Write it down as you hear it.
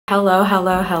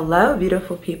Hello,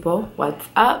 beautiful people. What's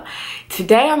up?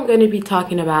 Today I'm going to be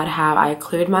talking about how I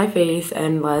cleared my face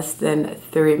in less than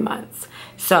 3 months.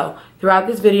 So throughout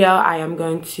this video, I am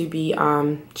going to be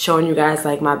showing you guys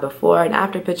like my before and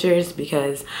after pictures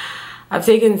because I've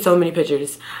taken so many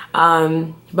pictures.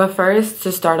 But first,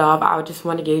 to start off, I just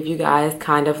want to give you guys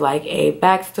kind of like a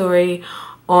backstory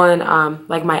on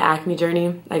like my acne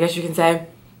journey, I guess you can say.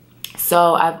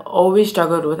 So I've always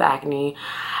struggled with acne.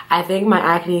 I think my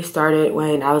acne started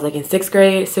when I was like in 6th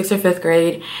or 5th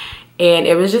grade, and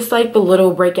it was just like the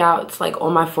little breakouts like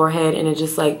on my forehead, and it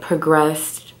just like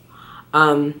progressed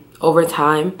over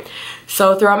time.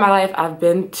 So throughout my life, I've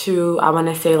been to, I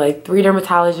want to say like 3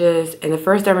 dermatologists, and the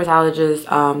first dermatologist,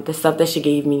 the stuff that she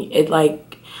gave me, it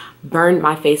like burned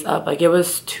my face up. Like it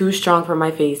was too strong for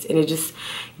my face, and it just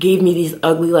gave me these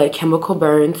ugly like chemical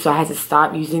burns, so I had to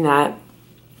stop using that.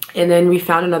 And then we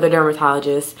found another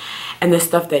dermatologist, and the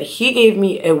stuff that he gave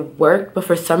me, it worked, but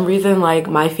for some reason like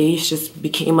my face just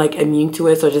became like immune to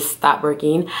it, so it just stopped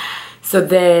working. So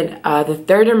then the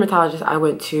third dermatologist I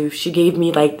went to, she gave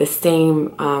me like the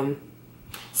same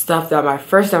stuff that my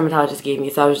first dermatologist gave me.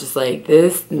 So I was just like,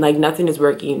 this, like nothing is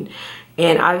working.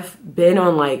 And I've been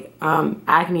on like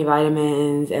acne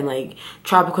vitamins and like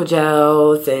tropical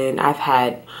gels, and I've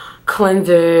had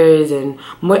cleansers, and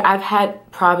I've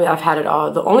had it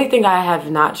all. The only thing I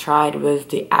have not tried was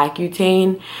the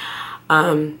Accutane.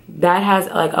 That has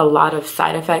like a lot of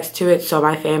side effects to it, so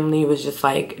my family was just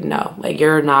like, no, like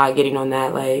you're not getting on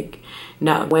that, like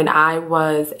no. When I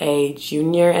was a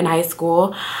junior in high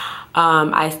school,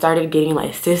 I started getting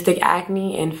like cystic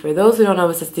acne, and for those who don't know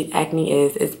what cystic acne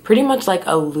is, it's pretty much like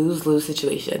a lose-lose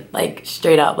situation, like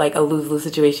straight up like a lose-lose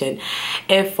situation.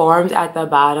 It forms at the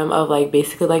bottom of like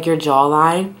basically like your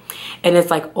jawline, and it's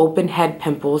like open head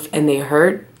pimples, and they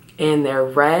hurt and they're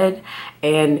red,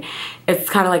 and it's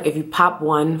kind of like if you pop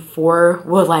one, 4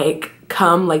 will like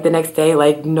come like the next day,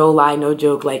 like no lie, no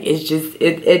joke. Like it's just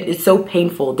it's so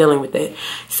painful dealing with it.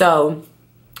 So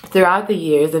throughout the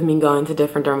years of me going to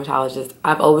different dermatologists,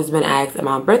 I've always been asked, am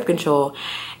I on birth control?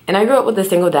 And I grew up with a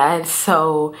single dad,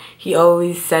 so he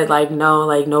always said like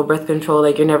no birth control,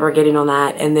 like you're never getting on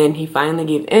that. And then he finally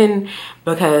gave in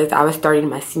because I was starting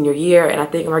my senior year, and I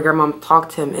think my grandma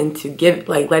talked him into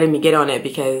letting me get on it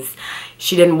because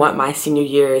she didn't want my senior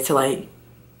year to like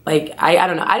I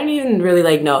don't know, I didn't even really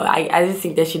like know. I just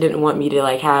think that she didn't want me to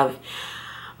like have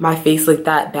my face look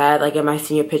that bad like in my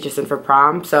senior pictures and for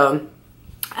prom. So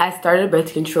I started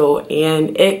birth control,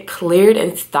 and it cleared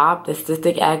and stopped the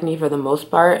cystic acne for the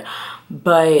most part,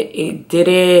 but it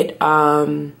didn't,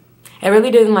 it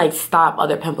really didn't like stop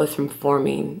other pimples from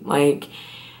forming. Like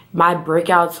my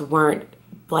breakouts weren't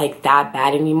like that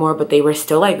bad anymore, but they were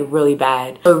still like really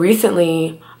bad. So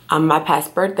recently, my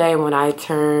past birthday, when I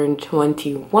turned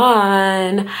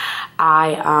 21,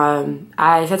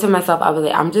 I said to myself, I was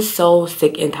like, I'm just so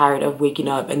sick and tired of waking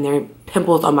up and there are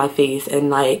pimples on my face and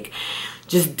like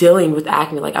just dealing with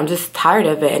acne. Like I'm just tired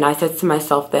of it. And I said to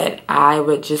myself that I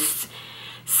would just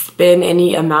spend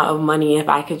any amount of money if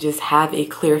I could just have a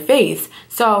clear face.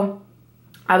 So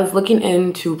I was looking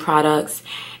into products,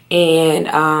 and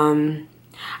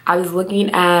I was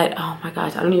looking at, oh my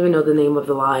gosh, I don't even know the name of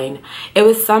the line. It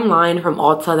was some line from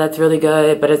Ulta that's really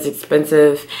good, but it's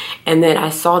expensive. And then I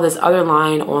saw this other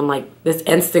line on like this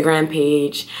Instagram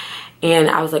page,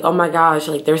 and I was like, oh my gosh,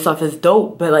 like their stuff is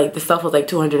dope, but like the stuff was like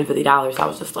 $250. I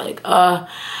was just like, So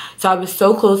I was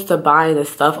so close to buying the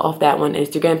stuff off that one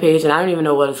Instagram page, and I don't even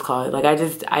know what it's called. Like I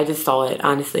just saw it,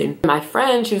 honestly. My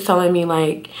friend, she was telling me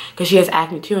like, cause she has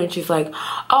acne too, and she's like,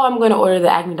 oh, I'm gonna order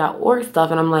the acne.org stuff.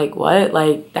 And I'm like, what?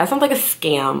 Like that sounds like a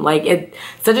scam. Like it's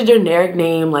such a generic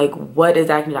name. Like what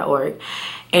is acne.org?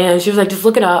 And she was like, just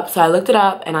look it up. So I looked it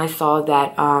up, and I saw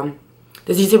that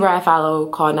this YouTuber I follow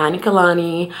called Nani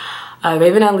Kalani,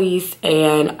 Raven Elise,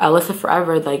 and Alyssa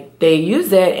Forever, like they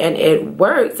use it and it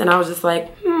works. And I was just like,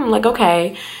 like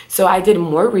okay. So I did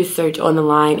more research on the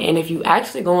line, and if you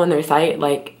actually go on their site,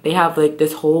 like they have like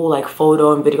this whole like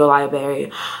photo and video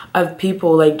library of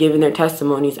people like giving their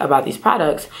testimonies about these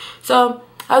products. So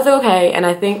I was like, okay. And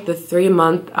I think the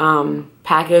 3-month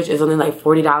package is only like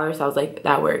 $40. So I was like,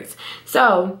 that works.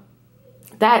 So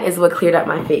that is what cleared up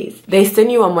my face. They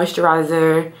send you a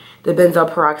moisturizer, the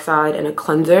benzoyl peroxide, and a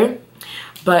cleanser,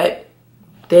 but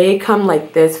they come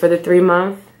like this for the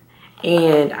 3-month,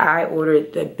 and I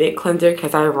ordered the big cleanser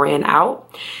because I ran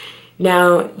out.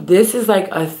 Now this is like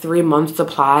a 3-month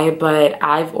supply, but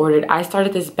I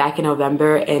started this back in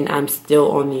November, and I'm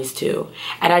still on these 2,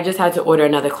 and I just had to order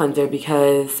another cleanser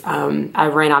because I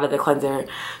ran out of the cleanser.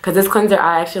 Because this cleanser,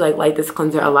 I actually like this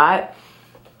cleanser a lot.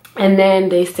 And then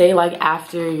they say like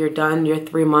after you're done your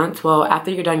 3 months, well,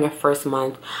 after you're done your first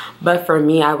month, but for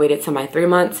me, I waited till my 3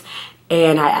 months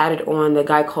and I added on the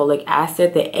glycolic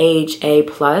acid, the AHA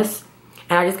plus.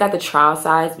 And I just got the trial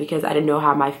size because I didn't know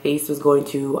how my face was going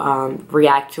to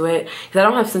react to it. Because I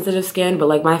don't have sensitive skin, but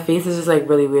like my face is just like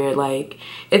really weird. Like,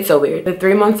 it's so weird. The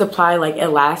 3 month supply, like it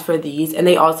lasts for these. And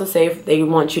they also say they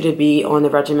want you to be on the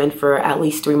regimen for at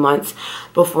least 3 months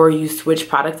before you switch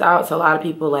products out. So a lot of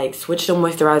people like switch the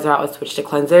moisturizer out or switch the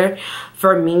cleanser.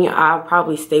 For me, I'll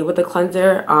probably stay with the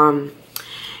cleanser.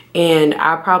 And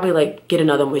I'll probably like get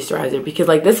another moisturizer because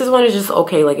like this one is just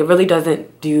okay. Like it really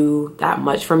doesn't do that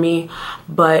much for me,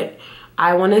 but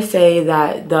I want to say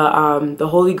that the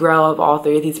holy grail of all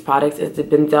 3 of these products is the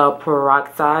benzoyl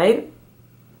peroxide.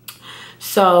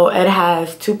 So it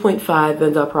has 2.5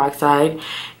 benzoyl peroxide,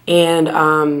 and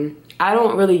I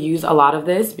don't really use a lot of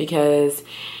this because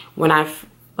when I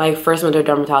first went to a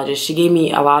dermatologist, she gave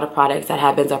me a lot of products that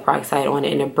had benzoyl peroxide on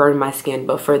it and it burned my skin.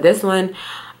 But for this one,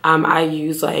 I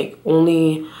use like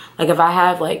only like if I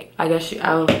have like, I guess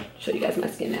I'll show you guys my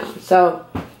skin now. So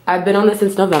I've been on this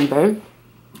since November, and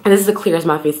this is the clearest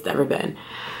my face has ever been.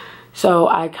 So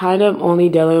I kind of only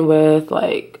dealing with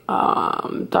like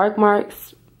dark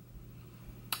marks,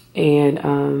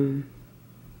 and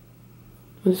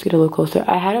let's just get a little closer.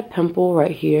 I had a pimple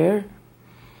right here,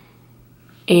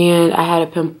 and I had a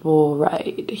pimple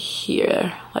right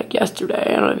here like yesterday.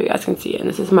 I don't know if you guys can see it, and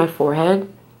this is my forehead.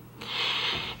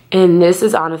 And this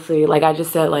is honestly, like I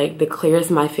just said, like the clearest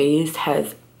my face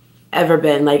has ever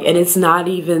been. Like, and it's not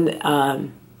even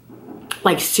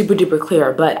like super duper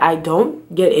clear, but I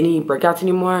don't get any breakouts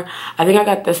anymore. I think I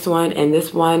got this one and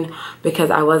this one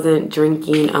because I wasn't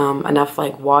drinking enough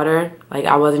like water. Like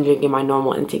I wasn't drinking my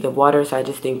normal intake of water, so I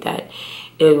just think that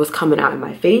it was coming out in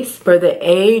my face. For the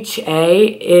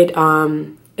AHA,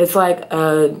 it's like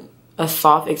a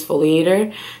soft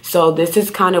exfoliator. So this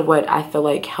is kind of what I feel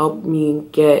like helped me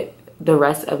get the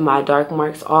rest of my dark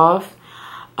marks off.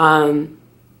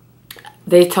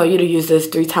 They tell you to use this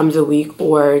 3 times a week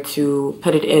or to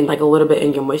put it in like a little bit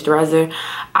in your moisturizer.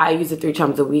 I use it 3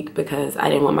 times a week because I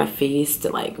didn't want my face to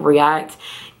like react,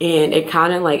 and it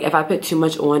kind of like if I put too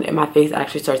much on and my face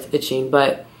actually starts itching.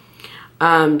 But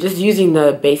just using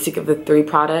the basic of the 3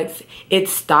 products, it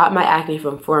stopped my acne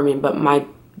from forming, but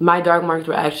my dark marks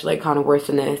were actually like kind of worse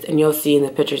than this, and you'll see in the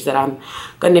pictures that I'm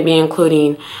going to be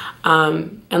including.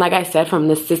 And like I said, from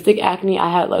the cystic acne,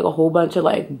 I had like a whole bunch of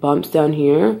like bumps down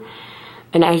here,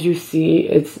 and as you see,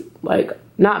 it's like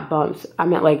not bumps, I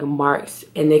meant like marks,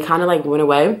 and they kind of like went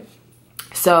away.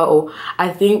 So I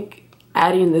think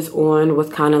adding this on was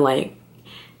kind of like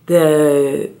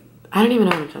I don't even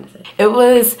know what I'm trying to say. It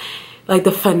was like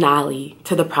the finale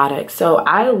to the product. So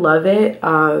I love it.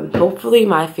 Hopefully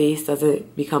my face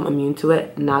doesn't become immune to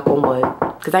it, knock on wood,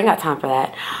 because I ain't got time for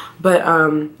that. But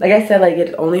like I said, like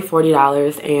it's only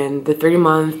 $40, and the 3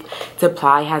 month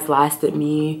supply has lasted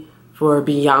me for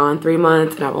beyond 3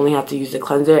 months, and I only have to use the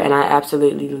cleanser, and I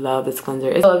absolutely love this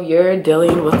cleanser. So if you're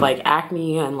dealing with like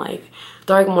acne and like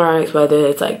dark marks, whether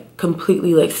it's like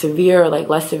completely like severe or like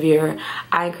less severe,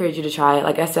 I encourage you to try it.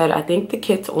 Like I said, I think the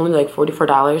kit's only like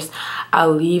 $44.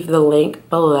 I'll leave the link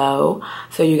below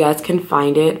so you guys can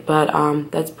find it. But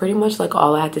that's pretty much like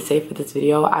all I have to say for this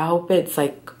video. I hope it's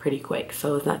like pretty quick,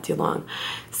 so it's not too long.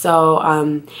 So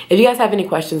if you guys have any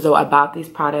questions though about these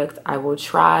products, I will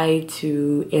try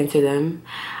to answer them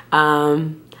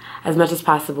as much as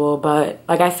possible. But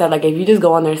like I said, like if you just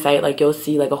go on their site, like you'll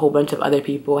see like a whole bunch of other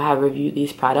people have reviewed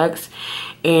these products,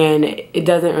 and it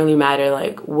doesn't really matter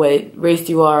like what race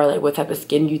you are, like what type of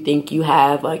skin you think you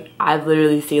have. Like I've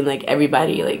literally seen like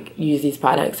everybody like use these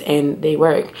products and they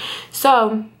work.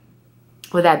 So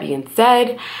with that being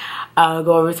said,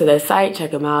 go over to their site, check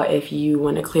them out if you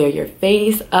want to clear your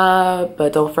face up.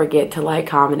 But don't forget to like,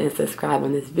 comment, and subscribe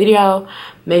on this video.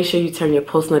 Make sure you turn your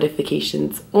post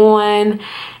notifications on,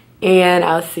 and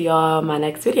I'll see y'all in my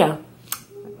next video.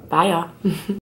 Bye y'all.